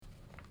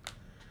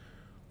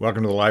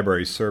Welcome to the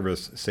Library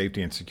Service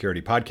Safety and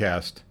Security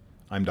Podcast.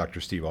 I'm Dr.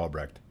 Steve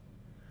Albrecht.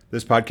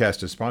 This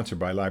podcast is sponsored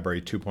by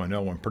Library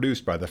 2.0 and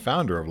produced by the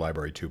founder of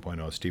Library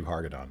 2.0, Steve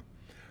Hargadon.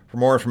 For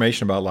more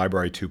information about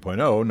Library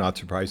 2.0, not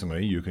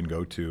surprisingly, you can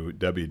go to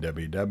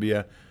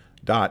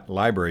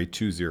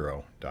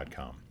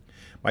www.library20.com.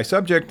 My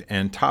subject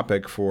and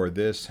topic for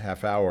this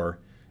half hour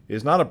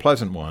is not a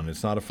pleasant one.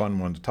 It's not a fun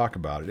one to talk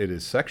about. It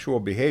is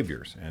sexual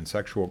behaviors and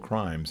sexual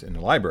crimes in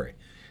the library.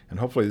 And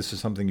hopefully this is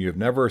something you've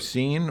never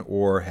seen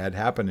or had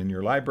happen in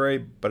your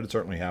library, but it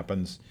certainly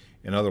happens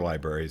in other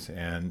libraries.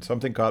 And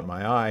something caught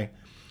my eye,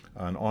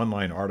 an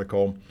online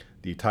article.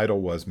 The title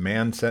was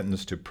Man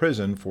Sentenced to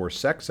Prison for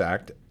Sex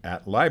Act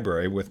at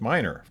Library with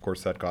Minor. Of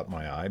course, that caught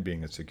my eye,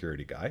 being a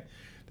security guy.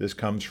 This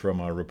comes from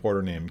a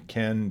reporter named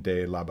Ken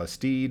de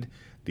Labastide,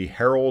 the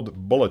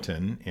Herald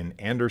Bulletin in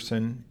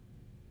Anderson,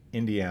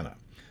 Indiana.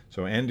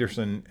 So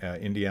Anderson,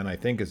 Indiana, I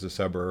think is a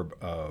suburb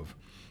of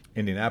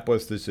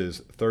Indianapolis. This is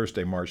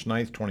Thursday, March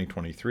 9th,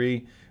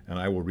 2023, and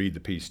I will read the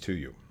piece to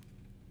you.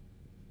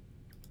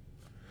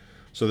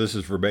 So this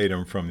is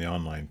verbatim from the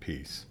online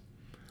piece.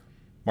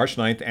 March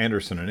 9th,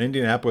 Anderson, an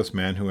Indianapolis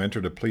man who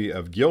entered a plea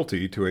of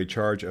guilty to a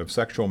charge of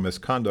sexual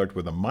misconduct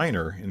with a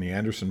minor in the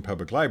Anderson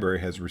Public Library,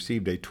 has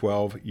received a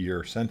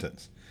 12-year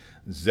sentence.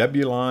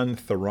 Zebulon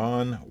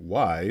Theron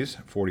Wise,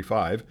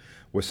 45,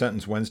 was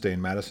sentenced Wednesday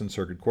in Madison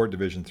Circuit Court,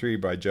 Division 3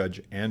 by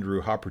Judge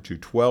Andrew Hopper to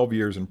 12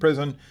 years in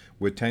prison,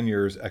 with 10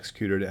 years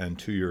executed and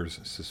 2 years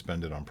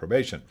suspended on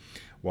probation.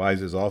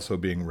 Wise is also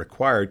being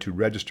required to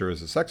register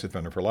as a sex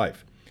offender for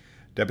life.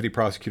 Deputy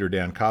Prosecutor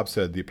Dan Kopp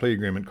said the plea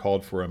agreement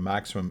called for a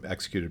maximum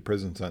executed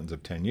prison sentence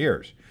of 10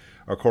 years.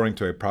 According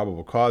to a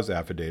probable cause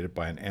affidavit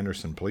by an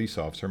Anderson police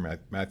officer,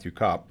 Matthew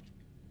Kopp,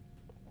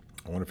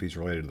 I wonder if he's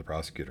related to the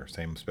prosecutor,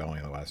 same spelling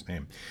of the last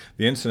name.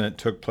 The incident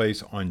took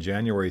place on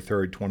January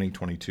 3rd,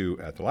 2022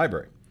 at the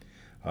library.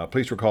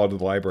 Police were called to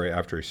the library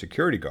after a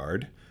security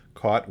guard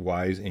caught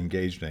Wise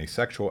engaged in a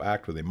sexual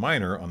act with a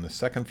minor on the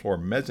second floor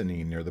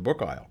mezzanine near the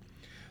book aisle.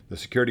 The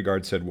security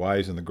guard said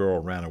Wise and the girl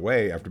ran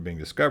away after being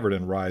discovered,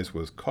 and Wise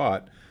was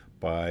caught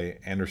by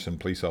Anderson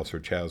police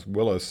officer Chaz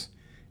Willis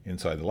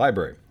inside the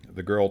library.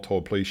 The girl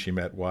told police she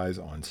met Wise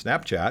on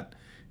Snapchat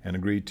and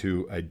agreed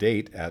to a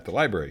date at the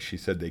library. She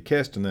said they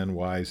kissed, and then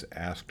Wise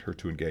asked her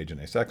to engage in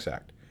a sex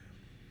act.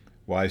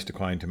 Wise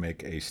declined to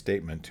make a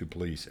statement to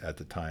police at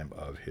the time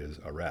of his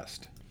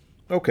arrest.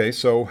 Okay,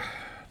 so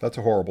that's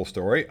a horrible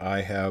story.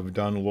 I have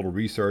done a little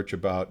research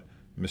about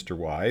Mr.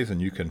 Wise, and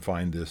you can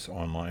find this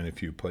online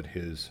if you put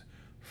his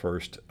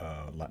first,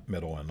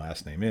 middle, and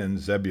last name in.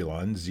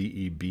 Zebulon,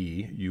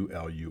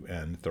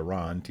 Zebulun,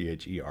 Theron,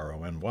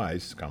 Theron,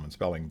 Wise, common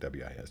spelling,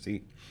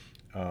 Wise.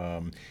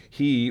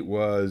 He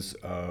was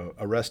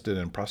arrested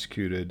and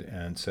prosecuted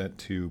and sent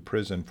to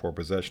prison for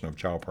possession of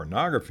child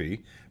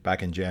pornography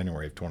back in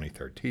January of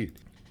 2013.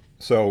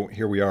 So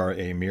here we are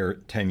a mere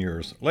 10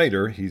 years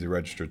later. He's a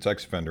registered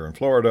sex offender in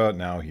Florida.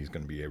 Now he's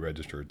going to be a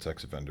registered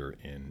sex offender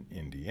in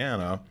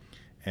Indiana.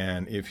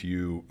 And if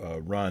you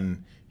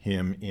run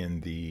him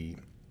in the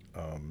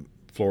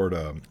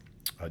Florida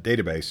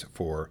database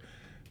for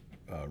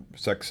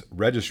sex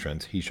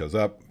registrants, he shows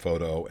up,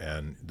 photo,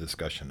 and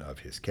discussion of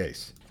his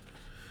case.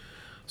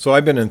 So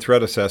I've been in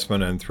threat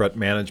assessment and threat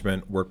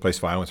management, workplace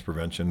violence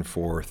prevention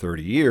for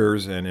 30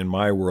 years, and in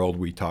my world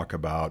we talk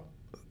about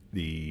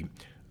the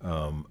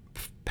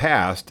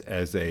past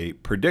as a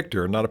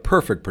predictor, not a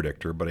perfect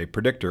predictor, but a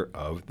predictor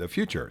of the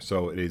future.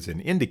 So it is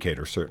an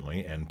indicator,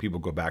 certainly, and people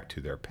go back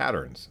to their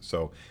patterns.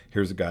 So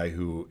here's a guy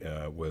who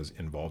was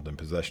involved in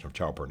possession of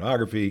child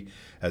pornography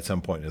at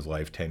some point in his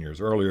life 10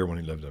 years earlier when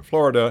he lived in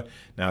Florida.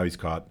 Now he's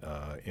caught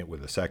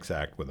with a sex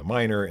act with a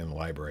minor in the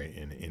library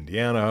in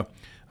Indiana,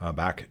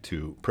 back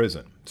to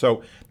prison.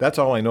 So that's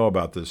all I know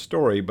about this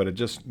story, but it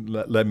just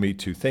led me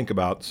to think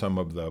about some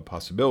of the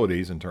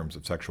possibilities in terms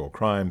of sexual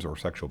crimes or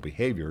sexual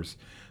behaviors,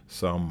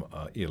 some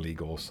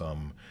illegal,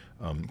 some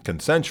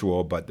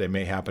consensual, but they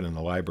may happen in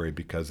the library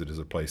because it is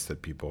a place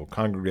that people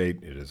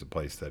congregate, it is a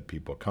place that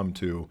people come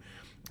to.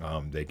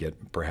 They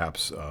get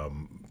perhaps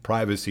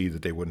privacy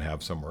that they wouldn't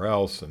have somewhere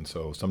else, and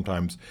so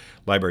sometimes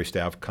library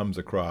staff comes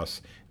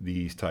across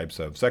these types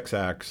of sex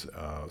acts,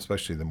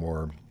 especially the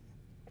more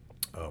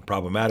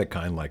problematic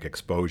kind, like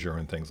exposure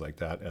and things like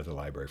that, at the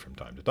library from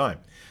time to time.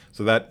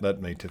 So that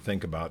led me to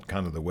think about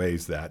kind of the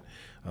ways that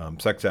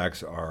sex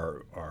acts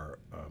are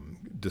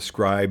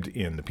described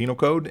in the penal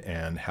code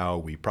and how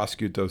we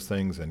prosecute those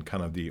things and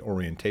kind of the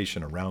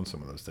orientation around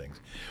some of those things.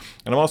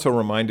 And I'm also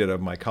reminded of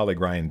my colleague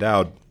Ryan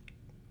Dowd,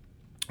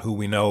 who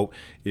we know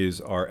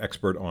is our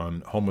expert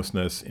on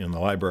homelessness in the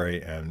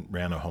library and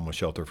ran a homeless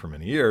shelter for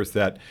many years,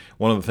 that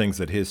one of the things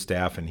that his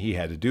staff and he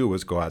had to do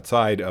was go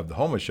outside of the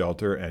homeless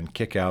shelter and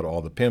kick out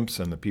all the pimps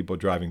and the people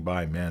driving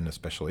by, men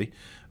especially,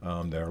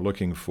 that are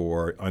looking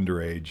for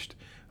underage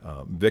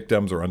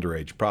victims or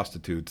underage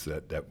prostitutes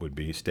that would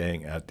be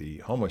staying at the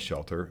homeless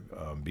shelter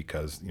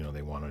because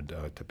they wanted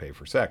to pay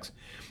for sex,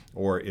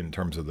 or in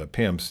terms of the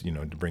pimps,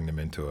 to bring them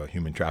into a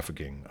human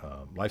trafficking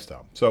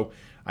lifestyle. So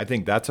I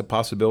think that's a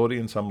possibility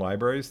in some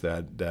libraries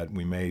that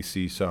we may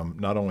see some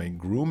not only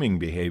grooming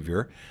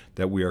behavior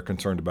that we are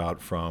concerned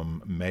about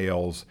from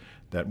males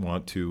that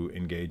want to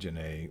engage in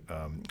a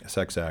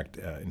sex act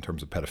in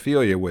terms of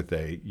pedophilia with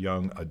a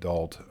young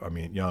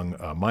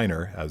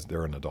minor, as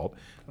they're an adult,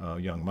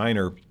 young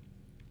minor,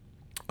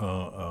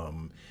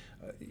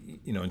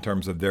 in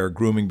terms of their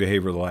grooming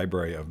behavior in the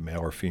library of male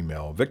or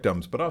female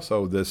victims, but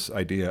also this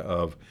idea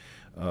of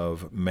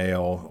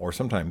male, or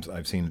sometimes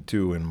I've seen it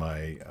too in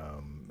my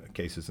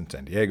cases in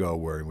San Diego,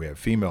 where we have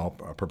female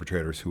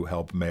perpetrators who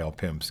help male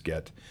pimps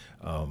get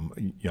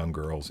young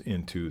girls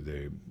into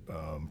the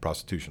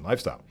prostitution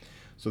lifestyle.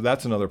 So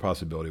that's another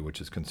possibility which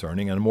is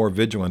concerning, and more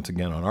vigilance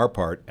again on our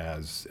part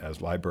as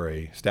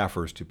library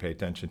staffers to pay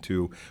attention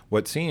to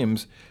what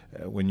seems,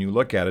 when you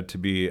look at it, to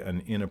be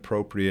an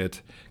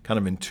inappropriate kind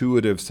of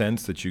intuitive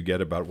sense that you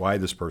get about why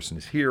this person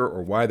is here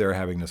or why they're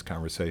having this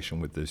conversation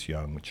with this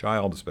young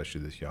child,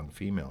 especially this young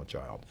female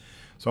child.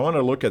 So I want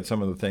to look at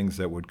some of the things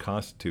that would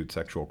constitute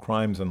sexual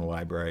crimes in the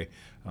library,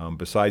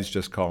 besides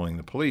just calling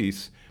the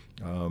police.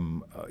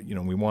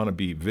 We want to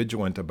be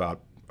vigilant about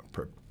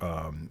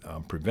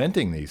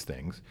preventing these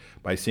things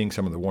by seeing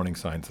some of the warning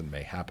signs that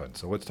may happen.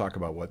 So let's talk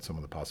about what some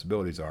of the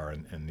possibilities are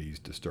in these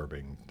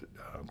disturbing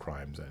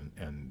crimes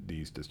and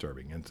these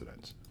disturbing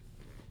incidents.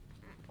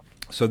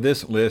 So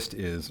this list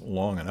is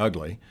long and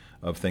ugly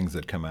of things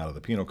that come out of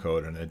the penal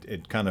code, and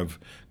it kind of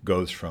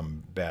goes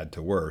from bad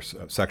to worse.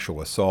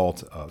 Sexual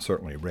assault,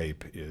 certainly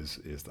rape, is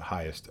the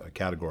highest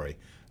category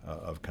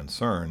of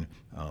concern.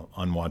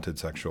 Unwanted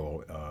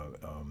sexual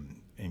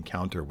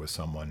encounter with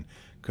someone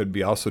could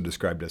be also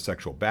described as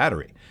sexual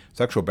battery.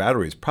 Sexual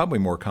battery is probably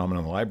more common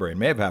in the library. It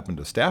may have happened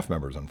to staff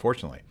members,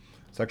 unfortunately.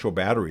 Sexual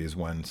battery is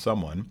when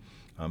someone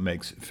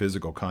makes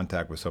physical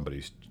contact with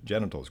somebody's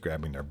genitals,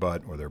 grabbing their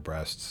butt or their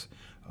breasts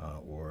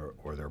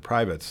or their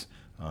privates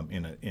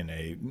in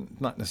a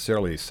not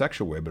necessarily a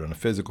sexual way, but in a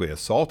physically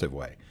assaultive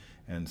way.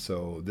 And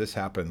so this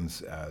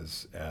happens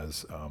as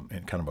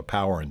in kind of a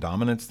power and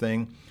dominance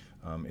thing.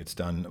 It's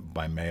done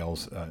by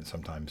males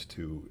sometimes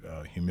to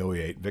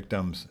humiliate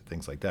victims.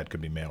 Things like that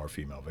could be male or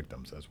female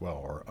victims as well,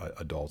 or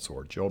adults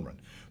or children.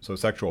 So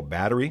sexual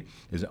battery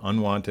is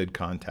unwanted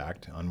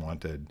contact,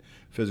 unwanted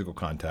physical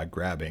contact,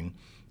 grabbing,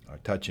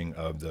 touching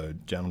of the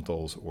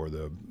genitals or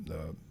the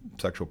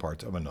sexual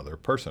parts of another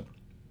person.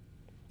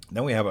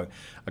 Then we have a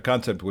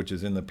concept which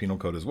is in the penal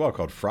code as well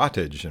called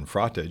frottage, and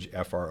frottage,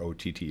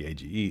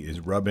 Frottage, is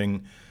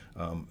rubbing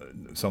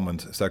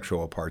someone's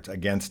sexual parts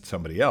against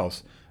somebody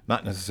else,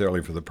 not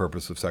necessarily for the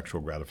purpose of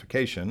sexual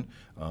gratification,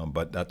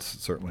 but that's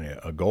certainly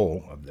a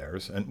goal of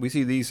theirs. And we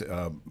see these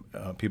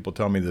people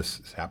tell me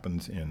this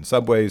happens in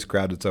subways,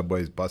 crowded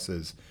subways,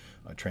 buses,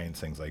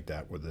 trains, things like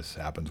that, where this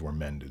happens, where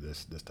men do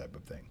this type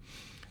of thing.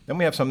 Then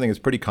we have something that's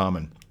pretty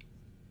common,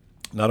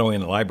 not only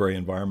in the library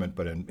environment,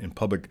 but in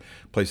public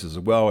places as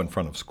well, in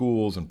front of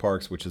schools and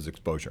parks, which is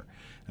exposure.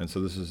 And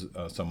so this is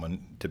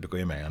someone,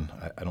 typically a man.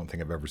 I don't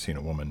think I've ever seen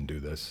a woman do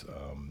this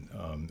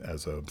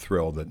as a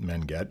thrill that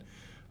men get,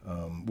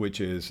 which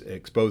is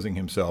exposing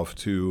himself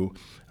to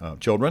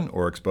children,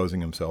 or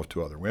exposing himself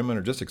to other women,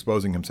 or just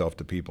exposing himself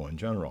to people in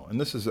general. And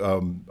this is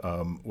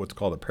what's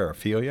called a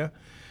paraphilia.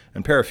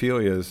 And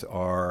paraphilias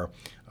are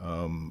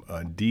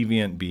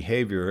deviant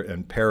behavior,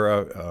 and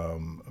para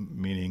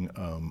meaning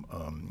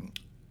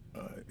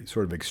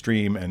sort of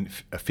extreme, and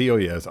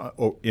aphilia is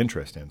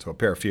interest in. So a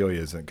paraphilia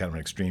is kind of an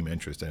extreme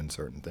interest in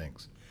certain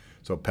things.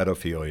 So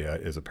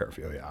pedophilia is a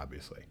paraphilia,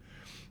 obviously.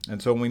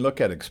 And so when we look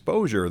at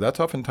exposure,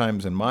 that's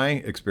oftentimes, in my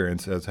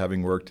experience as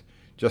having worked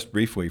just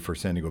briefly for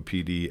San Diego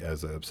PD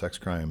as a sex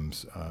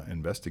crimes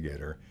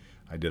investigator,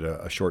 I did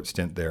a short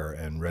stint there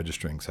and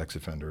registering sex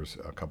offenders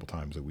a couple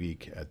times a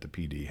week at the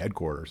PD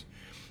headquarters,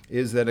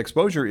 is that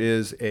exposure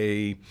is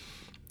a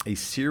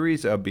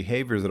series of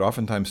behaviors that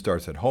oftentimes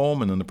starts at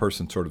home, and then the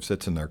person sort of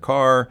sits in their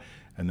car,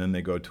 and then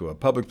they go to a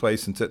public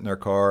place and sit in their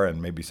car,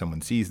 and maybe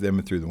someone sees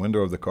them through the window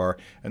of the car,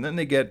 and then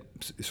they get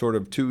sort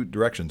of two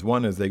directions.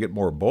 One is they get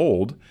more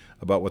bold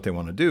about what they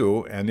want to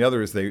do, and the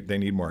other is they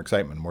need more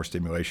excitement, more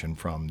stimulation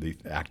from the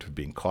act of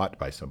being caught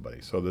by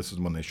somebody. So this is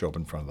when they show up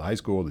in front of the high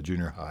school, the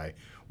junior high,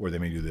 or they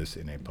may do this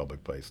in a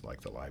public place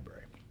like the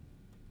library.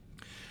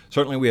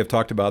 Certainly we have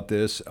talked about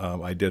this.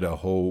 I did a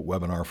whole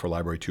webinar for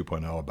Library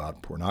 2.0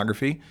 about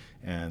pornography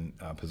and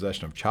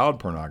possession of child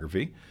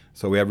pornography.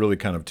 So we have really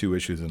kind of two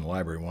issues in the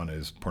library. One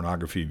is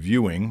pornography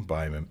viewing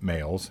by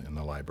males in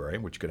the library,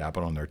 which could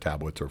happen on their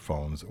tablets or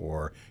phones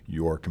or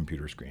your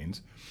computer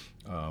screens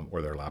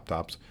or their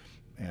laptops.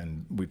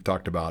 And we've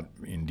talked about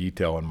in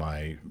detail in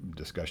my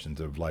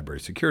discussions of library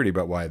security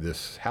about why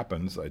this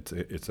happens.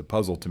 It's a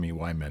puzzle to me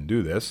why men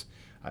do this.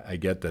 I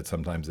get that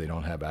sometimes they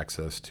don't have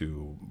access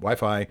to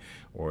Wi-Fi,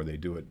 or they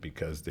do it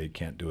because they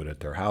can't do it at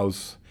their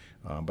house.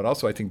 But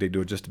also I think they do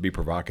it just to be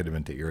provocative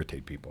and to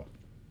irritate people.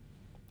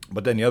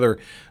 But then the other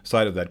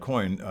side of that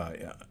coin,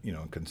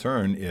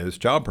 concern is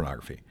child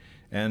pornography.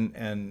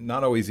 And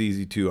not always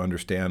easy to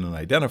understand and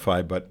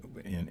identify, but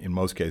in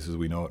most cases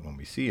we know it when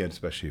we see it,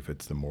 especially if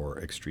it's the more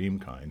extreme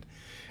kind.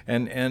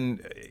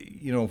 And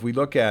if we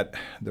look at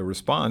the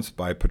response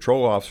by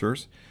patrol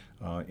officers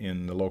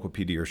in the local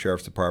PD or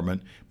sheriff's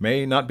department,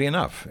 may not be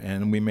enough,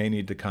 and we may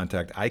need to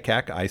contact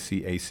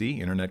ICAC,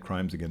 Internet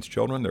Crimes Against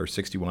Children. There are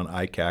 61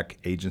 ICAC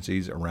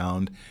agencies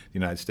around the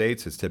United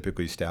States. It's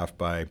typically staffed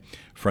by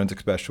forensic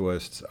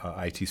specialists,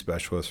 IT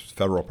specialists,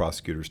 federal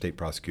prosecutors, state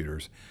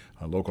prosecutors,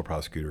 local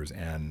prosecutors,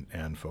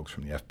 and folks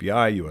from the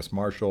FBI, U.S.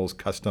 Marshals,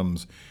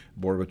 Customs,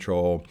 Border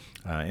Patrol,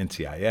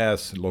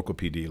 NCIS, local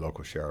PD,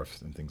 local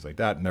sheriffs, and things like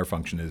that. And their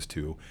function is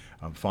to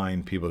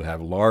find people that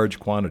have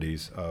large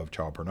quantities of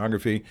child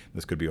pornography.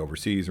 This could be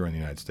overseas or in the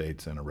United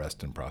States, and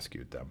arrest and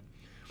prosecute them.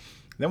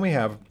 Then we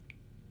have,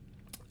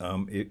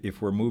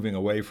 if we're moving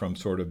away from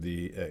sort of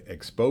the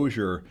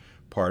exposure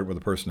part where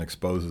the person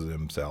exposes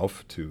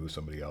himself to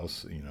somebody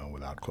else,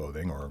 without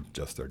clothing or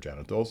just their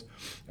genitals,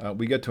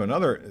 we get to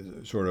another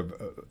sort of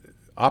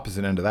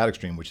opposite end of that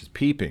extreme, which is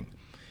peeping.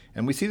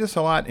 And we see this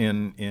a lot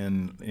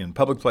in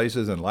public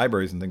places and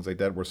libraries and things like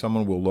that, where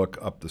someone will look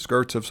up the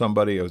skirts of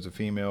somebody as a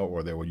female,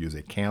 or they will use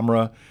a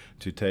camera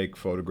to take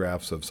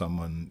photographs of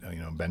someone,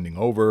 bending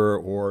over,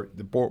 or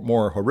the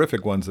more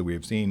horrific ones that we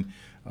have seen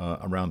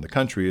around the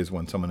country is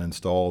when someone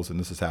installs, and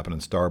this has happened in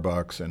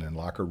Starbucks and in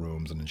locker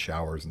rooms and in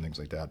showers and things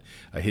like that,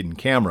 a hidden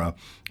camera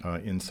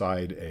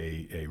inside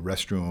a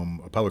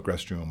restroom, a public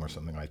restroom or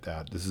something like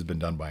that. This has been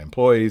done by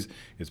employees.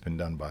 It's been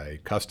done by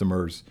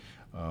customers.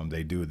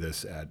 They do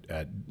this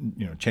at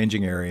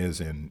changing areas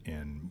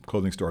in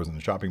clothing stores and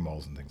the shopping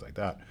malls and things like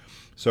that.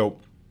 So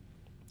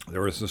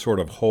there is a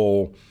sort of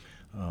whole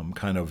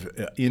kind of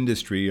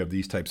industry of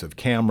these types of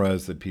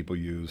cameras that people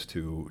use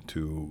to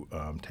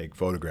take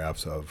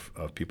photographs of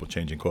people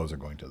changing clothes or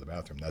going to the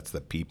bathroom. That's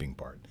the peeping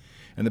part.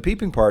 And the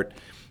peeping part,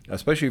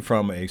 especially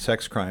from a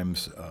sex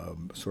crimes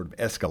sort of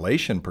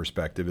escalation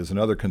perspective, is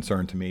another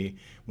concern to me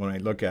when I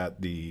look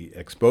at the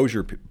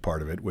exposure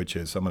part of it, which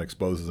is someone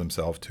exposes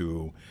himself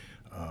to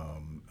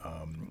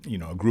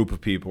a group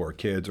of people or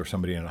kids or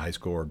somebody in high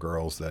school or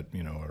girls that,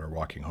 are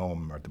walking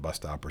home or at the bus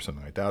stop or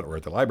something like that, or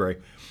at the library,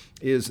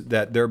 is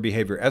that their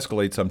behavior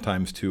escalates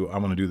sometimes to, I'm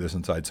going to do this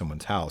inside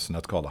someone's house, and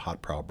that's called a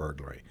hot prowl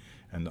burglary.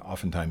 And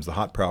oftentimes the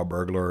hot prowl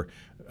burglar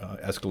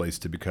escalates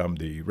to become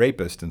the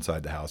rapist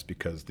inside the house,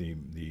 because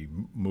the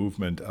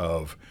movement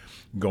of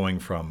going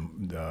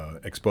from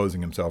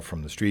exposing himself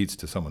from the streets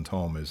to someone's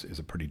home is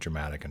a pretty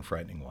dramatic and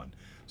frightening one.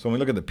 So when we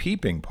look at the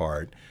peeping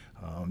part,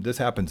 this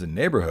happens in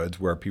neighborhoods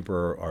where people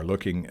are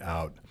looking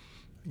out,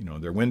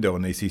 their window,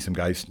 and they see some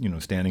guys,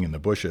 standing in the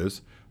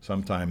bushes,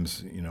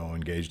 sometimes,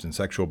 engaged in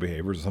sexual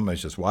behaviors,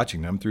 sometimes just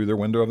watching them through their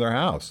window of their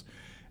house.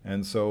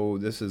 And so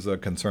this is a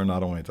concern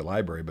not only at the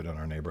library, but in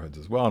our neighborhoods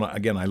as well. And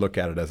again, I look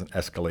at it as an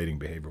escalating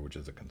behavior, which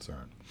is a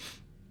concern.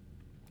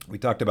 We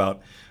talked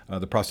about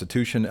the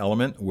prostitution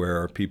element,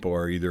 where people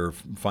are either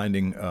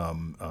finding,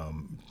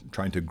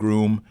 trying to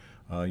groom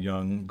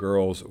young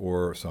girls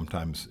or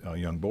sometimes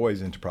young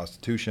boys into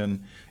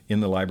prostitution in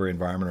the library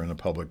environment or in a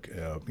public,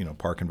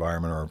 park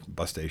environment or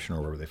bus station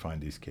or wherever they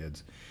find these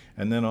kids.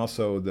 And then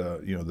also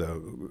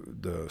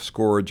the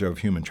scourge of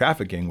human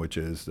trafficking, which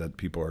is that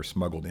people are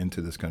smuggled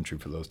into this country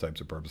for those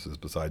types of purposes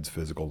besides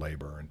physical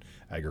labor and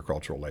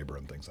agricultural labor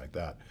and things like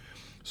that.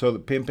 So the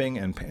pimping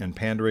and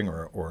pandering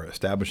or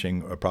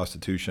establishing a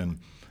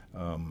prostitution,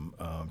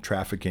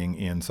 trafficking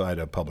inside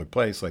a public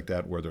place like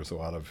that where there's a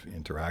lot of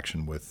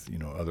interaction with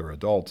other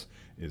adults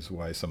is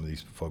why some of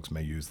these folks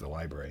may use the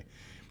library.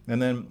 And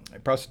then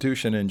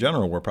prostitution in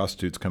general, where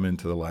prostitutes come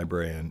into the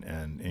library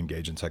and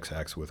engage in sex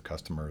acts with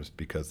customers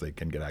because they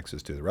can get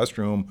access to the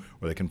restroom,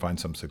 or they can find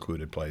some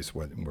secluded place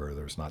where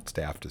there's not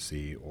staff to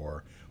see,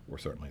 or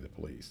certainly the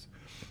police.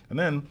 And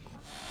then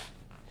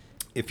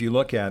if you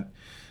look at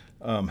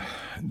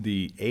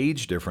the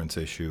age difference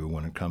issue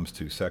when it comes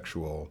to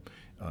sexual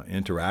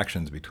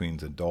interactions between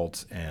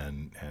adults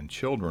and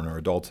children, or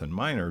adults and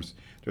minors,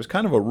 there's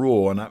kind of a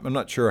rule, and I'm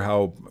not sure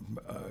how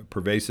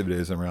pervasive it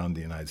is around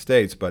the United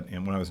States, but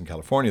when I was in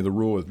California, the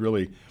rule is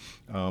really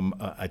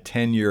a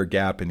 10-year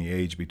gap in the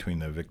age between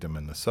the victim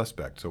and the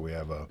suspect. So we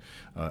have a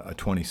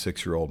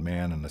 26-year-old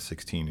man and a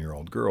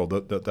 16-year-old girl.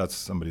 That's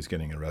somebody's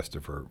getting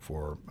arrested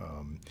for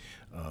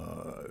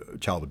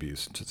child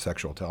abuse,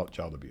 sexual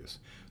child abuse.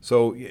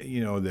 So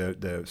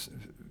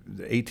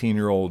the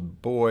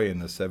 18-year-old boy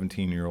and the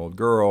 17-year-old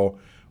girl,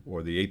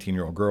 or the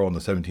 18-year-old girl and the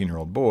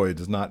 17-year-old boy,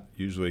 does not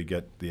usually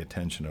get the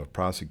attention of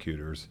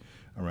prosecutors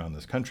around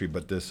this country.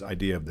 But this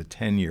idea of the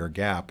 10-year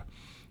gap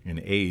in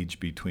age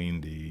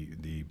between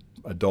the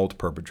adult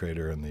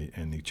perpetrator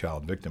and the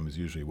child victim is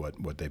usually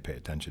what they pay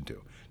attention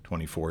to.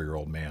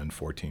 24-year-old man,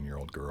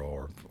 14-year-old girl,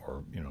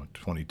 or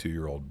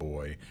 22-year-old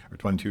boy, or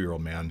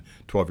 22-year-old man,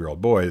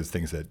 12-year-old boy is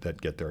things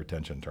that get their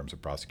attention in terms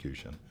of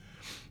prosecution.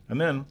 And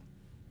then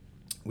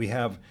we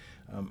have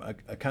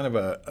a kind of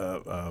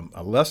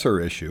a lesser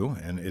issue,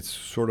 and it's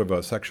sort of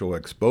a sexual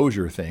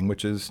exposure thing,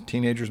 which is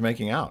teenagers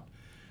making out.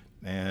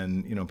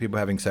 and people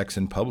having sex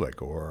in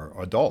public, or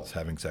adults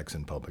having sex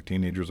in public,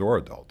 teenagers or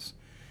adults.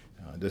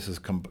 This is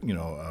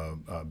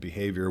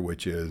behavior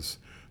which is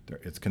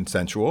it's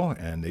consensual,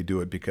 and they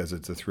do it because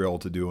it's a thrill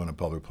to do in a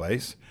public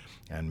place,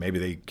 and maybe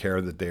they don't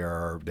care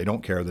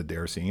that they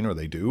are seen, or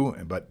they do,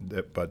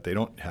 but they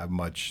don't have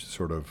much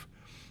sort of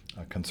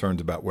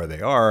concerns about where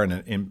they are, and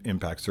it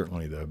impacts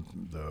certainly the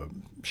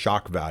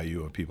shock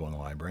value of people in the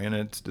library, and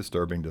it's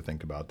disturbing to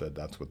think about that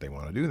that's what they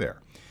want to do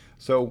there.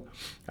 So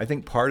I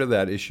think part of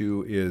that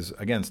issue is,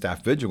 again,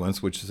 staff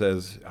vigilance, which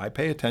says I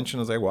pay attention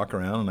as I walk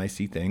around and I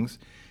see things,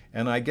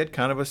 and I get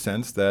kind of a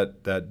sense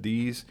that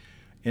these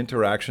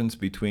interactions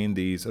between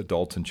these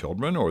adults and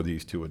children, or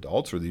these two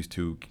adults or these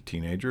two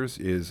teenagers,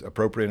 is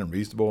appropriate and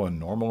reasonable and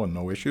normal and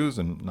no issues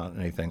and not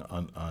anything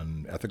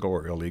unethical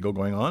or illegal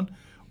going on.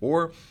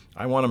 Or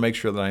I want to make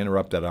sure that I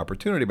interrupt that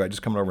opportunity by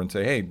just coming over and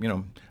say, hey,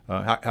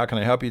 how can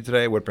I help you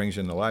today? What brings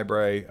you in the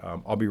library?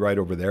 I'll be right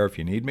over there if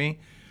you need me.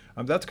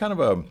 That's kind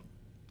of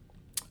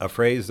a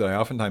phrase that I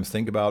oftentimes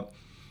think about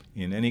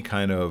in any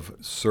kind of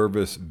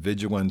service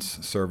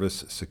vigilance,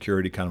 service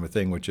security kind of a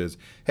thing, which is,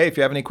 hey, if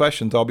you have any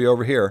questions, I'll be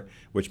over here,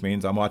 which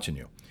means I'm watching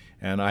you.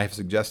 And I have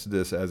suggested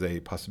this as a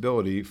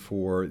possibility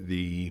for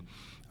the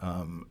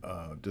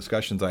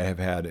discussions I have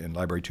had in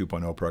Library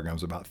 2.0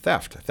 programs about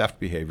theft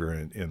behavior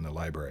in the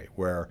library,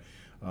 where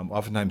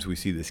oftentimes we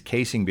see this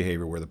casing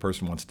behavior where the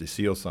person wants to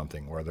steal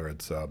something, whether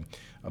it's a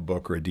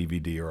book or a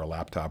DVD or a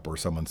laptop or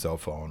someone's cell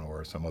phone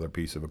or some other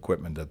piece of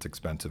equipment that's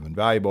expensive and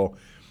valuable.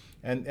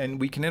 And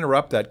we can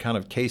interrupt that kind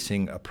of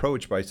casing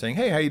approach by saying,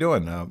 hey, how you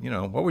doing?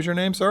 What was your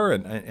name, sir?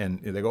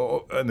 And they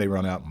go, oh, and they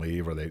run out and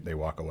leave, or they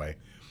walk away.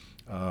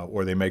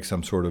 Or they make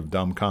some sort of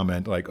dumb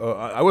comment like, oh,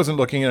 I wasn't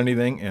looking at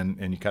anything, and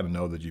you kind of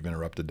know that you've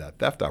interrupted that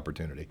theft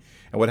opportunity.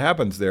 And what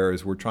happens there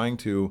is we're trying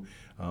to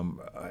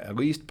at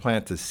least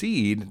plant the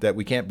seed that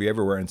we can't be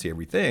everywhere and see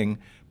everything,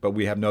 but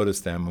we have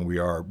noticed them and we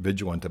are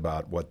vigilant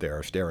about what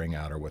they're staring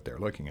at or what they're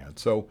looking at.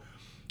 So,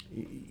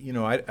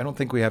 I don't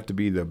think we have to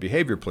be the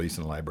behavior police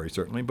in the library,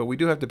 certainly, but we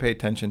do have to pay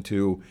attention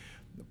to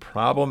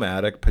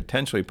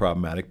potentially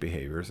problematic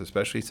behaviors,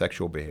 especially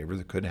sexual behaviors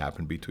that could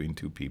happen between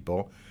two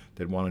people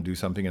that want to do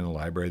something in the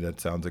library that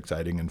sounds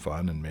exciting and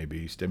fun and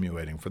maybe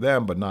stimulating for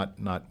them, but not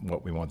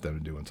what we want them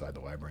to do inside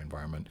the library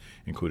environment,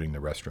 including the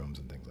restrooms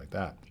and things like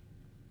that.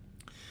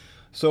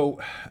 So,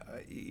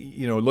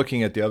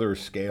 looking at the other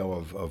scale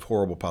of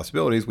horrible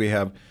possibilities, we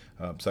have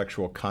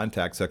sexual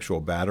contact,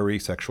 sexual battery,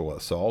 sexual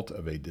assault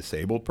of a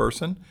disabled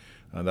person.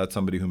 That's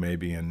somebody who may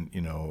be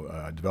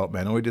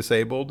developmentally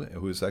disabled,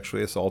 who is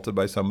sexually assaulted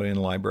by somebody in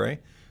the library.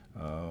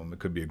 It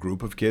could be a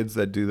group of kids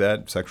that do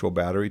that, sexual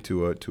battery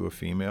to a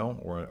female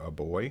or a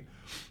boy.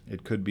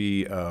 It could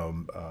be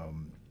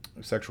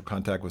sexual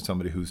contact with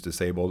somebody who's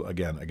disabled,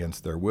 again,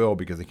 against their will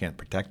because they can't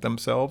protect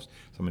themselves,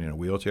 somebody in a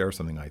wheelchair or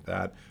something like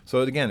that. So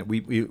again,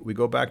 we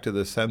go back to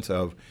the sense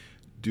of,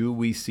 do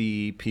we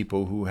see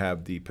people who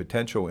have the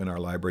potential in our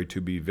library to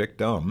be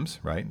victims,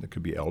 right? It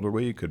could be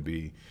elderly, it could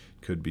be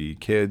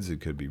kids, it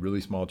could be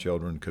really small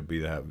children, it could be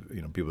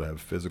people that have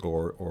physical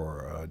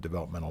or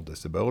developmental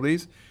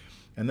disabilities.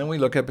 And then we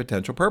look at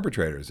potential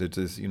perpetrators. It's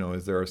just,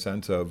 is there a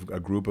sense of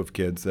a group of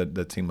kids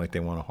that seem like they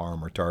want to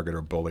harm or target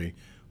or bully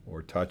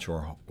or touch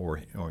or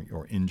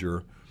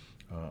injure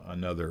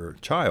another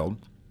child?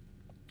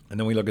 And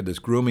then we look at this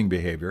grooming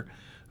behavior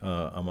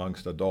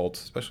amongst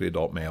adults, especially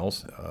adult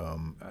males.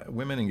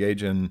 Women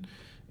engage in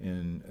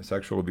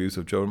sexual abuse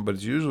of children, but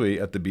it's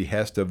usually at the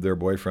behest of their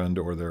boyfriend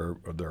or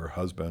their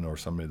husband or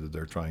somebody that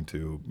they're trying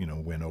to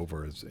win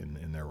over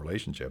in their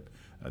relationship.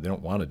 They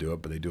don't want to do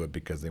it, but they do it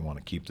because they want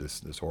to keep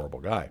this horrible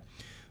guy.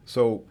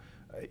 So,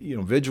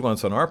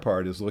 vigilance on our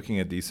part is looking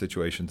at these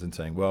situations and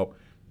saying, well,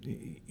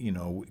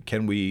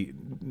 can we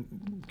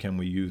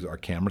use our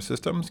camera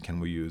systems?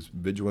 Can we use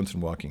vigilance in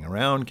walking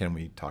around? Can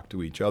we talk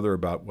to each other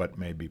about what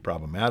may be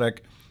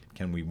problematic?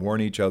 Can we warn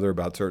each other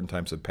about certain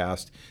types of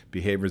past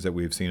behaviors that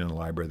we've seen in the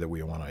library that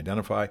we want to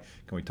identify?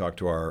 Can we talk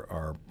to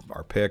our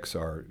PICs,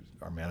 our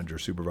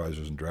managers,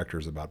 supervisors, and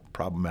directors about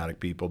problematic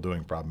people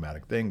doing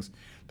problematic things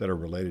that are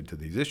related to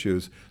these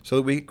issues, so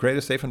that we create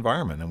a safe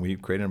environment and we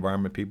create an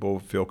environment people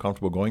feel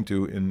comfortable going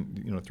to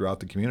throughout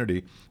the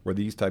community where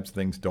these types of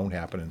things don't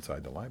happen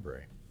inside the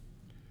library?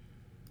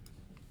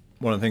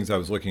 One of the things I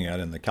was looking at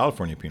in the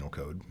California Penal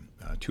Code,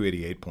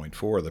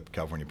 288.4 of the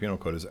California Penal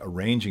Code, is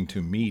arranging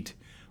to meet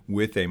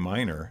with a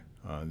minor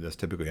that's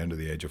typically under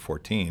the age of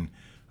 14,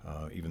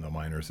 even though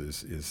minors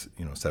is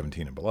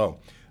 17 and below.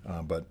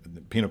 But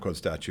the Penal Code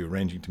statute,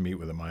 arranging to meet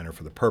with a minor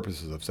for the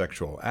purposes of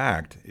sexual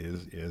act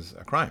is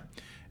a crime.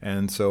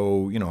 And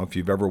so, if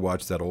you've ever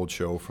watched that old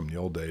show from the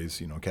old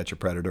days, Catch a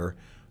Predator,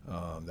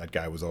 that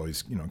guy was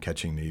always,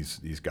 catching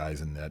these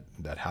guys in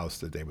that house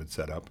that they would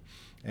set up.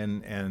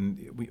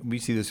 And we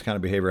see this kind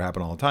of behavior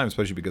happen all the time,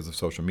 especially because of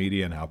social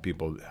media and how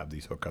people have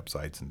these hookup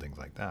sites and things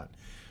like that.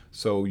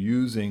 So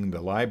using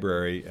the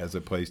library as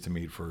a place to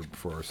meet for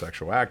a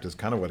sexual act is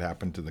kind of what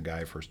happened to the guy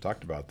I first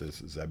talked about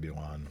this,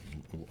 Zebulon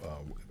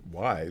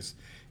Wise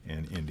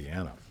in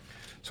Indiana.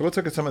 So let's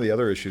look at some of the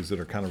other issues that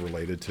are kind of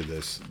related to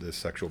this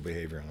sexual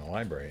behavior in the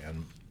library.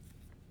 And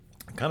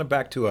kind of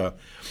back to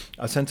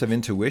a sense of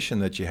intuition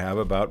that you have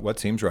about what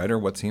seems right or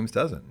what seems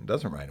doesn't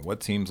right.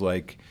 What seems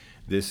like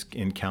this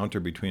encounter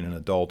between an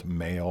adult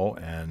male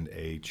and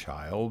a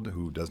child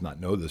who does not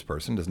know this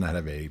person, does not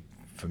have a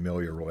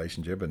familiar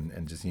relationship,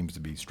 and just seems to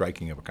be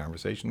striking of a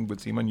conversation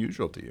would seem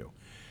unusual to you.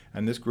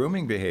 And this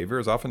grooming behavior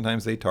is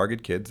oftentimes they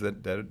target kids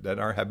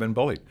that have been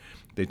bullied.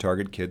 They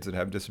target kids that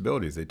have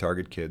disabilities. They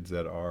target kids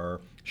that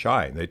are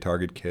shy. They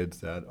target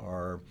kids that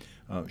are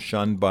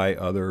shunned by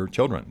other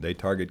children. They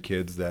target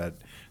kids that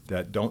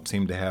don't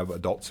seem to have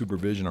adult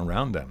supervision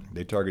around them.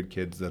 They target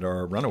kids that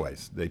are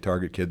runaways. They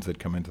target kids that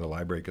come into the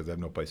library because they have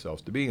no place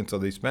else to be. And so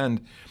they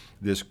spend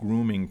this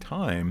grooming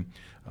time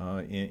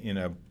in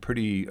a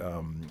pretty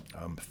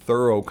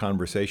thorough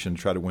conversation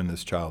to try to win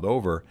this child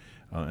over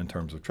in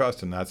terms of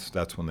trust, and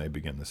that's when they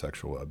begin the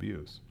sexual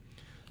abuse.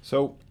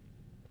 So,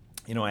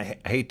 I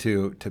hate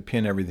to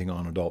pin everything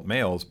on adult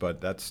males,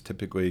 but that's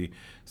typically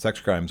sex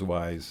crimes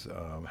wise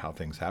how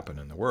things happen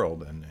in the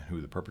world and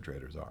who the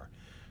perpetrators are.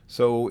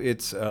 So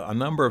it's a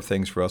number of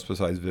things for us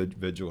besides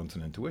vigilance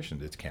and intuition.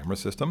 It's camera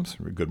systems,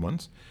 good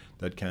ones,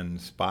 that can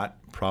spot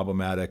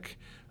problematic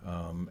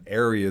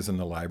areas in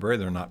the library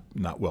that are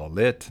not well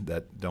lit,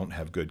 that don't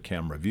have good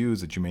camera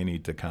views, that you may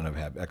need to kind of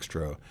have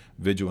extra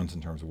vigilance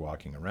in terms of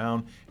walking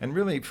around. And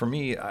really, for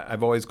me,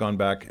 I've always gone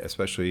back,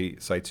 especially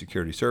site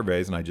security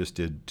surveys, and I just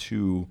did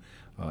 2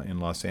 in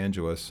Los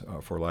Angeles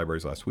for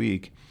libraries last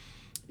week,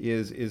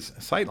 is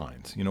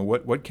sightlines.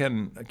 What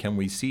can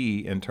we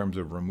see in terms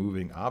of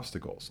removing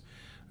obstacles?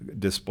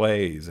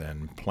 Displays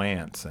and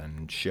plants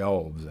and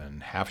shelves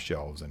and half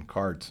shelves and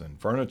carts and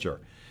furniture.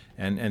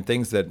 And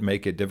things that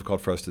make it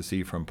difficult for us to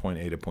see from point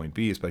A to point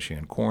B, especially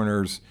in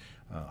corners,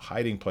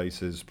 hiding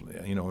places,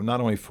 not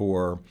only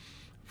for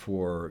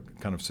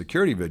kind of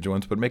security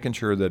vigilance, but making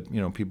sure that,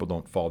 people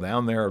don't fall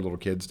down there, or little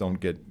kids don't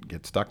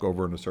get stuck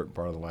over in a certain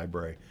part of the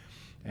library.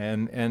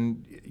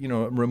 And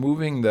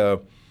removing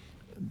the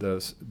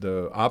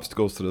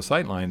obstacles to the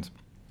sight lines,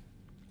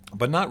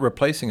 but not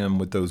replacing them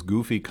with those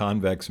goofy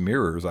convex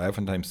mirrors. I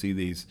oftentimes see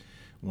these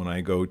when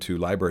I go to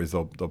libraries.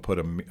 They'll put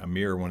a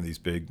mirror, one of these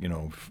big,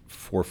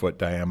 4-foot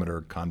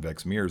diameter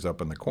convex mirrors up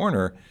in the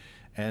corner,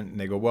 and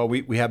they go, well,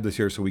 we have this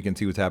here so we can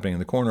see what's happening in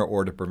the corner,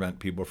 or to prevent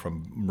people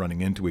from running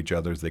into each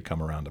other as they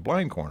come around a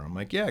blind corner. I'm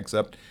like, yeah,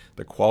 except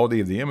the quality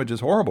of the image is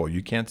horrible.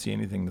 You can't see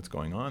anything that's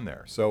going on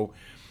there.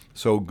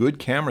 So good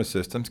camera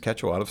systems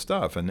catch a lot of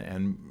stuff,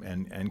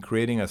 and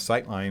creating a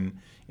sightline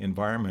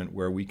environment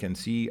where we can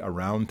see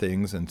around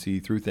things and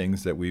see through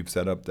things that we've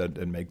set up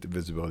and make the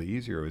visibility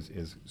easier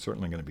is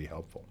certainly going to be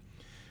helpful.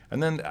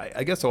 And then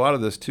I guess a lot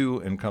of this too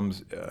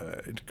comes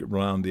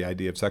around the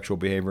idea of sexual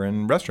behavior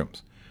in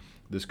restrooms.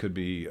 This could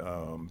be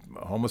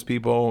homeless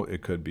people.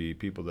 It could be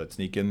people that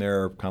sneak in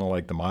there, kind of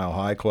like the Mile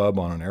High Club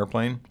on an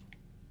airplane.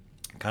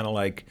 Kind of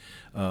like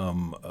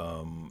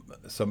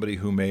somebody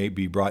who may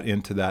be brought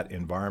into that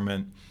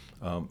environment,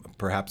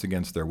 perhaps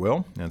against their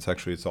will, and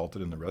sexually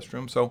assaulted in the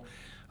restroom. So,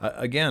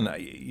 again,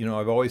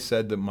 I've always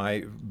said that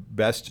my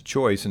best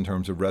choice in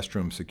terms of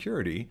restroom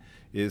security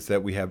is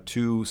that we have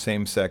 2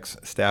 same-sex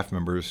staff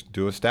members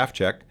do a staff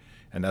check,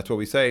 and that's what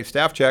we say: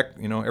 staff check.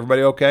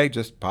 Everybody okay?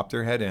 Just pop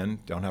their head in.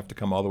 Don't have to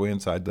come all the way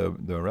inside the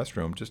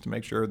restroom, just to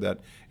make sure that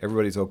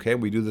everybody's okay.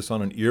 We do this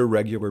on an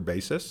irregular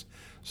basis,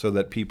 so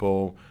that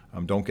people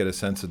don't get a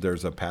sense that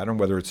there's a pattern,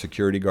 whether it's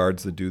security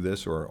guards that do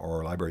this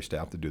or library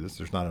staff that do this.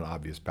 There's not an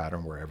obvious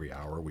pattern where every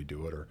hour we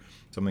do it or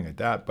something like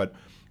that. But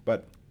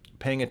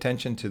paying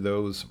attention to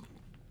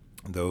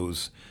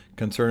those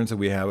concerns that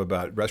we have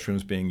about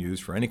restrooms being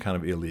used for any kind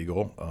of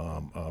illegal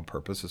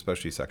purpose,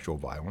 especially sexual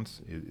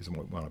violence, is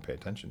what we want to pay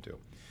attention to.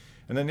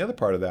 And then the other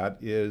part of that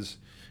is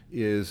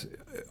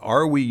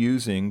are we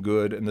using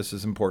good, and this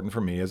is important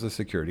for me as a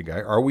security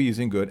guy, are we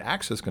using good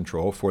access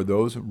control for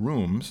those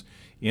rooms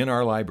in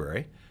our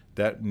library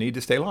that need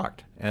to stay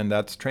locked? And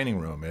that's training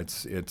room.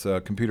 It's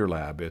a computer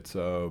lab. It's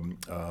a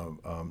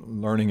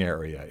learning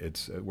area.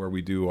 It's where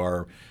we do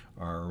our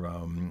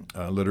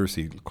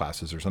literacy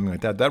classes or something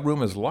like that. That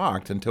room is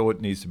locked until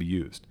it needs to be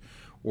used,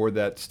 or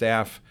that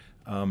staff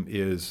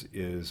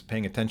is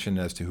paying attention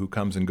as to who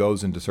comes and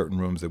goes into certain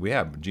rooms that we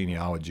have,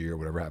 genealogy or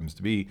whatever happens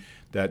to be,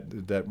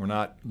 that we're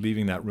not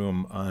leaving that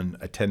room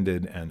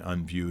unattended and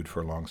unviewed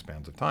for long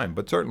spans of time.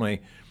 But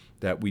certainly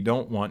that we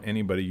don't want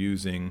anybody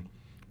using,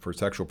 for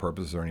sexual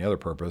purposes or any other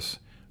purpose,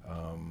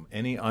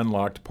 any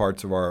unlocked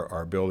parts of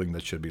our building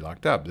that should be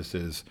locked up. This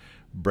is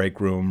break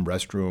room,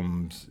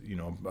 restrooms,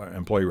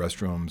 employee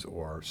restrooms,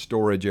 or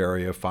storage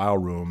area, file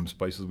rooms,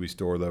 places we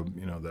store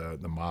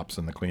the mops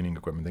and the cleaning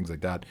equipment, things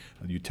like that.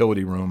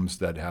 Utility rooms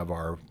that have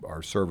our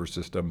server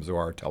systems or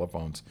our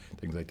telephones,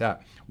 things like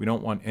that. We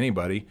don't want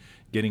anybody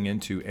getting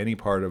into any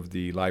part of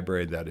the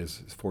library that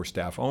is for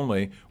staff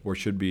only, or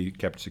should be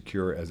kept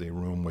secure as a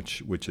room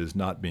which is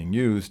not being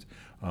used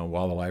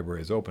while the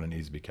library is open and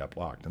needs to be kept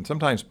locked. And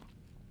sometimes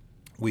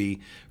we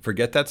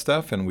forget that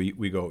stuff and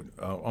we go,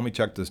 let me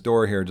check this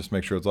door here, just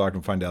make sure it's locked,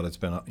 and find out it's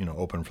been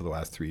open for the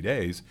last 3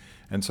 days.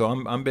 And so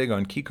I'm big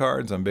on key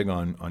cards. I'm big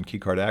on key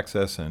card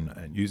access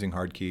and using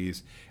hard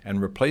keys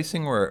and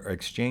replacing or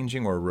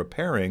exchanging or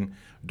repairing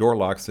door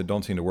locks that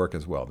don't seem to work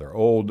as well. They're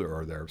old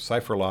or they're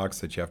cipher locks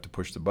that you have to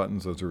push the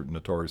buttons. Those are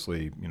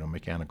notoriously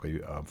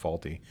mechanically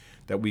faulty.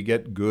 That we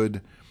get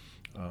good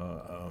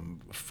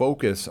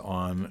focus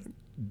on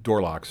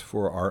door locks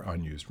for our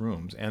unused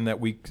rooms, and that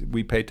we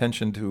pay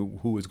attention to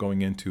who is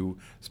going into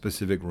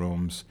specific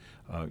rooms,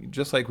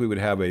 just like we would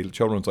have a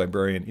children's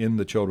librarian in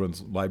the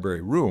children's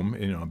library room,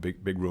 a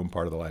big room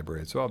part of the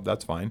library itself.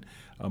 That's fine,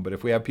 but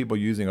if we have people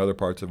using other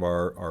parts of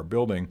our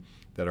building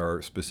that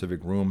are specific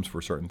rooms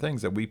for certain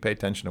things, that we pay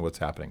attention to what's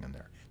happening in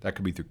there. That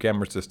could be through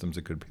camera systems.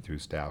 It could be through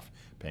staff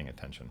paying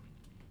attention.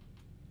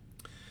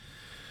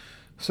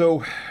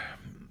 So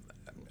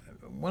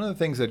one of the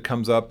things that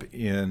comes up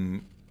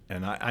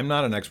and I'm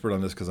not an expert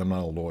on this because I'm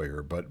not a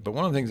lawyer, but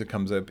one of the things that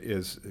comes up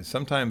is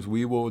sometimes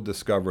we will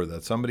discover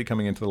that somebody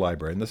coming into the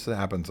library, and this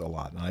happens a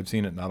lot, and I've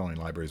seen it not only in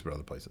libraries but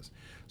other places.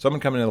 Someone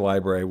coming into the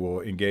library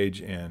will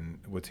engage in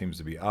what seems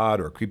to be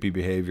odd or creepy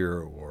behavior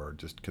or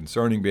just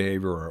concerning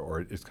behavior, or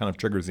it kind of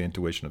triggers the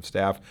intuition of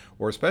staff,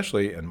 or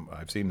especially, and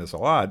I've seen this a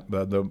lot,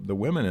 the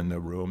women in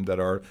the room that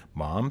are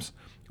moms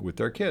with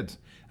their kids.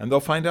 And they'll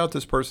find out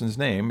this person's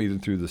name either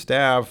through the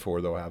staff,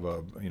 or they'll have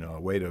a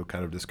way to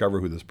kind of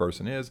discover who this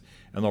person is,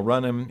 and they'll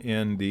run him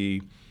in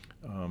the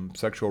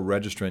sexual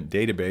registrant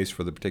database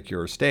for the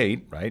particular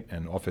state, right?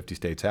 And all 50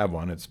 states have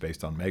one. It's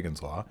based on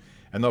Megan's Law.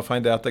 And they'll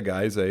find out the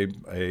guy's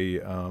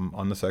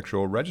on the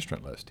sexual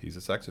registrant list. He's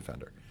a sex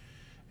offender.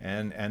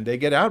 And they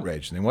get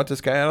outraged, and they want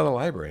this guy out of the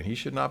library, and he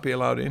should not be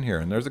allowed in here.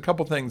 And there's a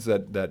couple things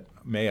that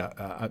may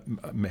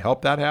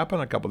help that happen,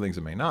 a couple things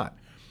that may not.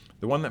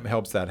 The one that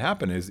helps that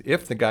happen is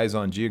if the guy's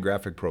on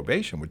geographic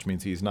probation, which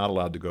means he's not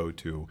allowed to go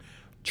to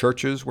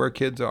churches where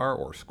kids are,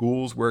 or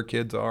schools where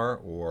kids are,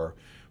 or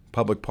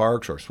public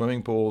parks or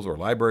swimming pools or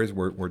libraries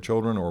where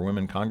children or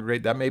women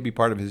congregate. That may be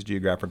part of his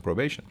geographic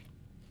probation.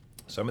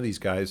 Some of these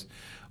guys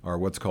are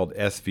what's called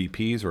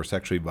SVPs, or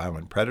sexually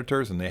violent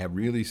predators, and they have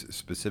really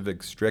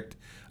specific, strict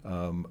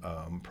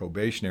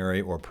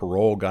probationary or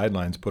parole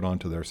guidelines put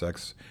onto their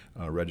sex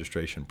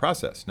registration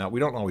process. Now, we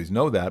don't always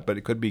know that, but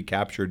it could be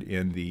captured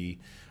in the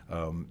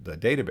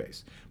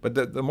database. But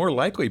the more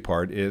likely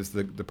part is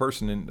the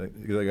person,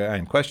 the guy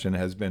in question,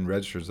 has been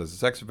registered as a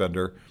sex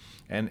offender,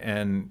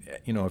 and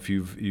if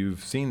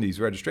you've seen these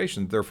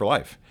registrations, they're for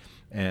life.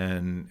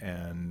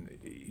 And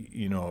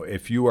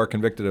if you are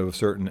convicted of a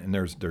certain, and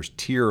there's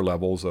tier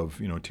levels of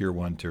tier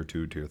 1, tier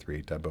 2, tier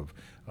 3 type of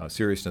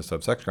seriousness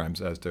of sex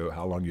crimes as to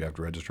how long you have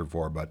to register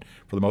for, but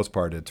for the most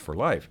part it's for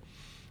life.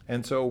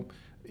 And so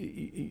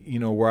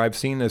where I've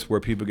seen this, where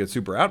people get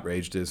super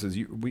outraged is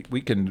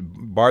we can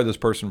bar this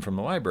person from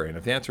the library, and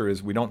if the answer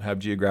is we don't have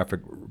geographic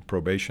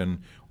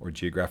probation or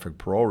geographic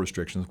parole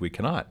restrictions, we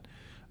cannot.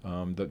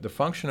 The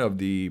function of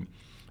the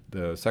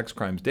sex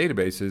crimes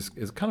database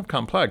is kind of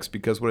complex,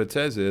 because what it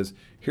says is,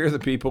 here are the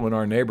people in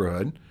our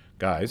neighborhood,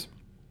 guys,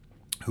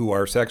 who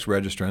are sex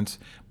registrants,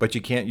 but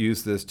you can't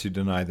use this to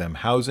deny them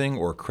housing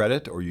or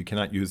credit, or you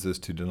cannot use this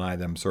to deny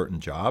them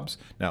certain jobs.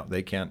 Now,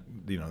 they can't,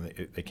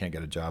 they can't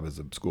get a job as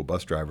a school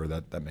bus driver.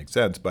 That makes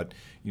sense, but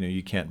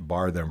you can't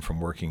bar them from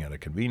working at a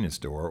convenience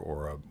store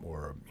or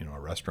a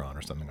restaurant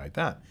or something like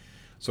that.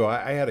 So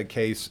I had a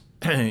case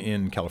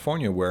in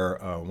California where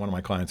one of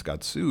my clients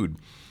got sued.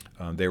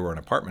 They were an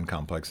apartment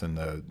complex, and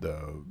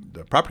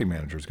the property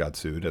managers got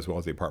sued, as well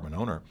as the apartment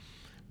owner,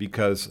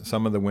 because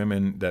some of the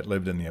women that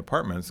lived in the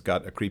apartments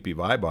got a creepy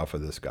vibe off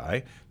of this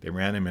guy. They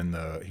ran him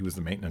he was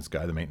the maintenance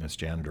guy, the maintenance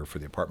janitor for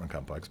the apartment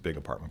complex, big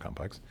apartment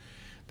complex.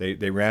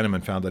 They ran him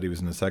and found that he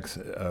was in the sex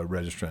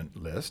registrant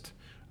list.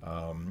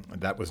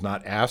 That was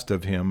not asked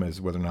of him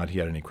as whether or not he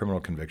had any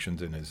criminal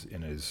convictions in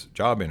his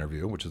job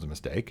interview, which is a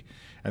mistake.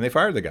 And they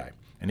fired the guy.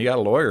 And he got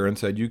a lawyer and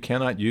said, you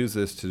cannot use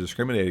this to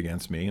discriminate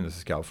against me. And this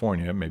is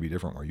California, it may be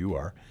different where you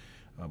are.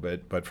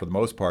 But for the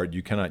most part,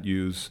 you cannot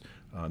use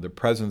the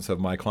presence of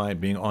my client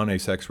being on a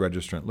sex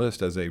registrant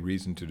list as a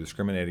reason to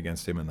discriminate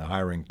against him in the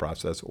hiring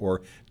process,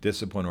 or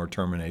discipline or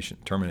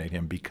terminate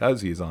him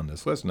because he's on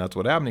this list. And that's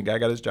what happened. The guy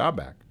got his job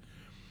back.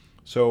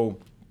 So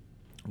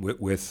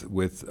with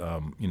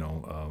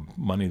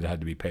money that had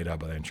to be paid out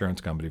by the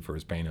insurance company for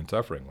his pain and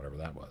suffering, whatever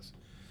that was.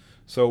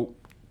 So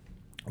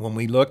when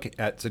we look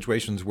at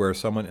situations where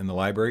someone in the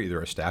library,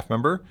 either a staff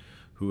member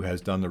who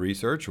has done the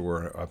research,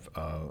 or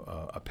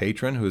a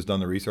patron who has done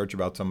the research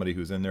about somebody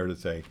who's in there to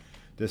say,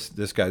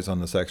 this guy's on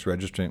the sex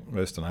registrant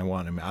list and I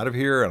want him out of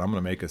here, and I'm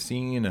going to make a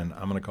scene and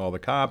I'm going to call the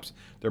cops,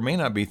 there may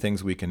not be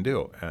things we can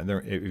do.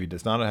 If he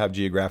does not have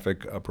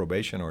geographic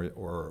probation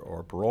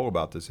or parole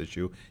about this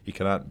issue, he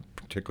cannot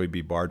particularly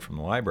be barred from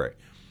the library.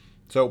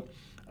 So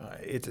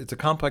it's a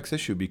complex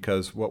issue,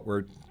 because what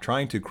we're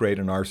trying to create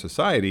in our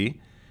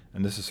society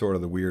and this is sort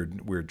of the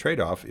weird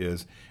trade-off,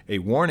 is a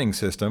warning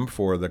system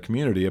for the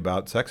community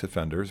about sex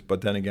offenders,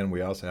 but then again,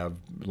 we also have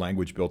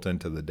language built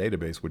into the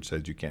database which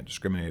says you can't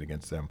discriminate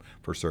against them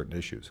for certain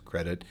issues: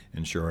 credit,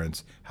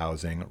 insurance,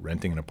 housing,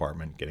 renting an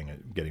apartment,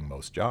 getting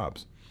most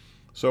jobs.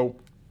 So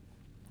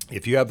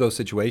if you have those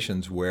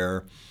situations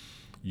where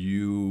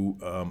you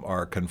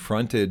are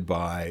confronted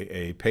by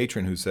a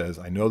patron who says,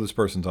 I know this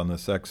person's on the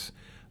sex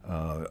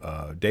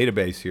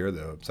database here,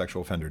 the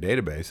sexual offender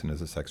database, and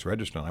is a sex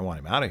registrant, and I want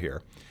him out of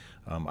here,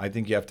 I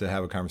think you have to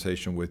have a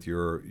conversation with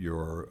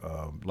your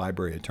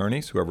library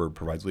attorneys, whoever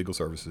provides legal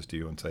services to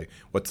you, and say,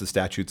 what's the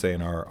statute say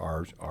in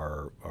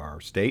our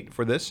state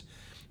for this,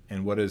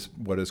 and what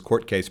does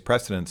court case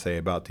precedent say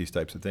about these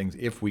types of things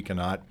if we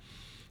cannot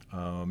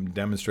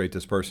demonstrate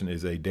this person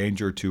is a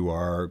danger to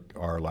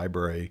our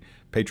library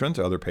patrons,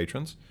 other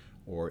patrons,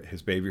 or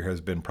his behavior has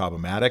been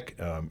problematic,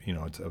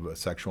 it's of a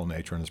sexual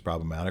nature and is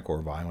problematic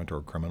or violent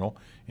or criminal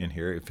in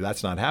here. If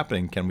that's not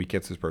happening, can we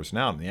kick this person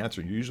out? And the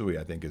answer usually,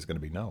 I think, is going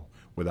to be no,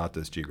 without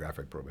this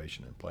geographic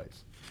probation in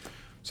place.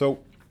 So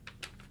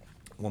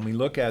when we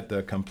look at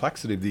the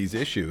complexity of these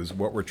issues,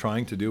 what we're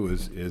trying to do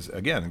is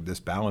again, this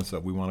balance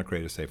of we want to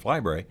create a safe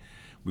library.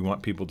 We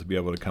want people to be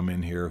able to come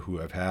in here who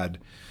have had,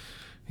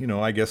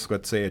 I guess,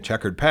 let's say, a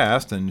checkered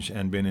past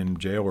and been in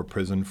jail or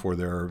prison for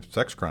their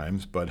sex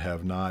crimes, but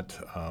have not,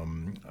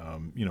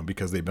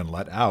 because they've been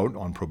let out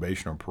on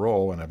probation or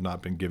parole and have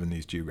not been given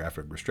these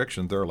geographic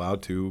restrictions, they're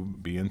allowed to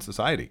be in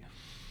society.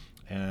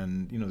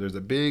 And, there's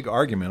a big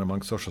argument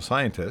among social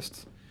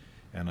scientists,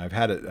 and I've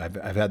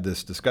had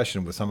this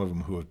discussion with some of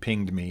them who have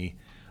pinged me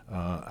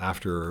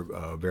after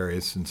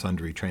various and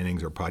sundry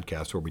trainings or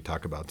podcasts where we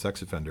talk about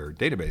sex offender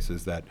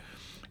databases that,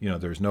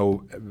 there's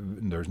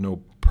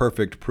no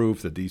perfect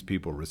proof that these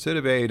people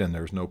recidivate, and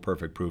there's no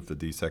perfect proof that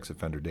these sex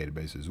offender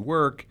databases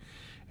work,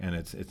 and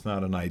it's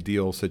not an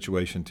ideal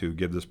situation to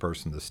give this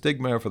person the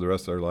stigma for the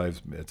rest of their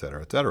lives, et cetera,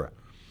 et cetera.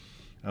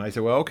 And I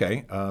said, well,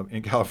 okay,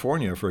 in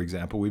California, for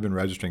example, we've been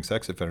registering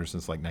sex offenders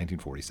since like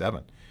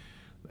 1947.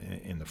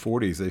 In the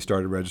 40s, they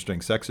started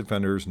registering sex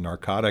offenders,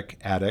 narcotic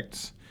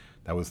addicts,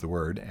 that was the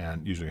word,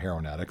 and usually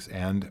heroin addicts,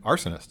 and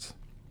arsonists.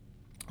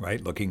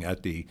 Right, looking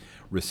at the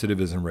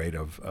recidivism rate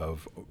of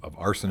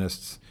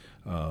arsonists,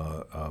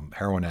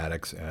 heroin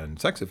addicts, and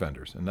sex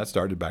offenders. And that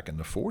started back in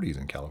the 40s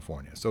in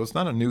California. So it's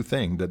not a new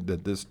thing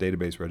that this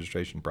database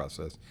registration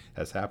process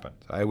has happened.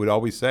 I would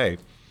always say,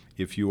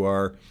 if you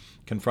are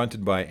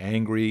confronted by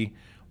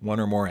one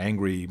or more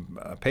angry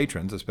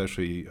patrons,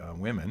 especially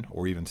women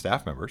or even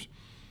staff members,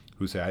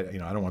 who say, I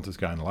don't want this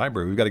guy in the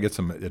library, we've got to get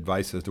some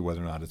advice as to whether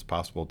or not it's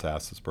possible to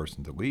ask this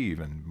person to leave.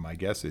 And my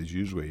guess is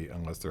usually,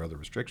 unless there are other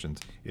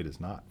restrictions, it is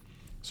not.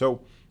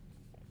 So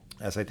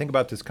as I think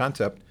about this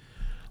concept,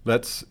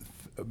 let's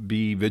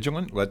be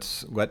vigilant.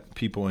 Let's let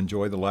people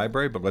enjoy the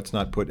library, but let's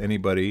not put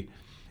anybody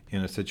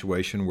in a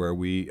situation where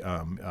we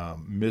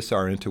miss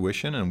our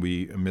intuition and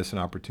we miss an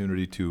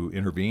opportunity to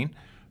intervene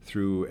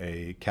through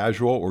a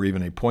casual or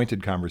even a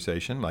pointed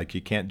conversation. Like,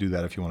 you can't do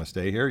that if you want to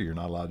stay here. You're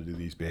not allowed to do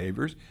these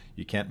behaviors.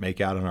 You can't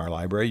make out in our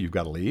library. You've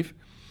got to leave.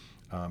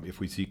 If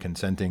we see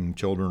consenting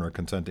children or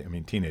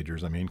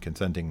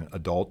consenting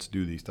adults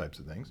do these types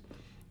of things.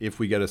 If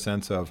we get a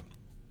sense of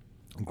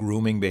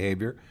grooming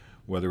behavior,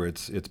 whether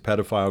it's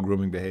pedophile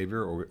grooming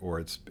behavior or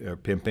it's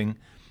pimping,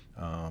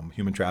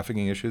 human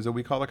trafficking issues, that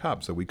we call the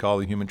cops. So we call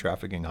the human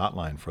trafficking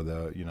hotline for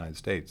the United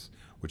States,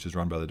 which is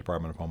run by the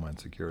Department of Homeland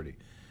Security.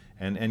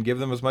 And give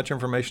them as much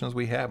information as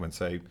we have and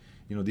say,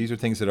 these are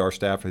things that our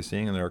staff is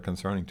seeing and that are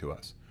concerning to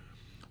us.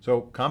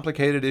 So,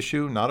 complicated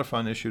issue, not a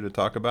fun issue to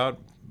talk about,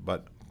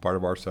 but part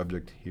of our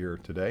subject here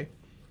today.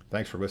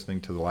 Thanks for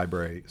listening to the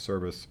Library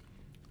Service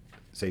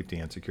Safety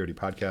and Security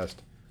Podcast.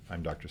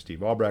 I'm Dr.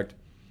 Steve Albrecht.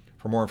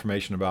 For more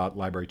information about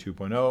Library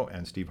 2.0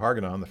 and Steve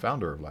Hargadon, the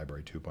founder of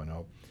Library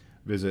 2.0,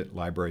 visit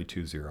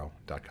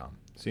library20.com.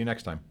 See you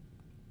next time.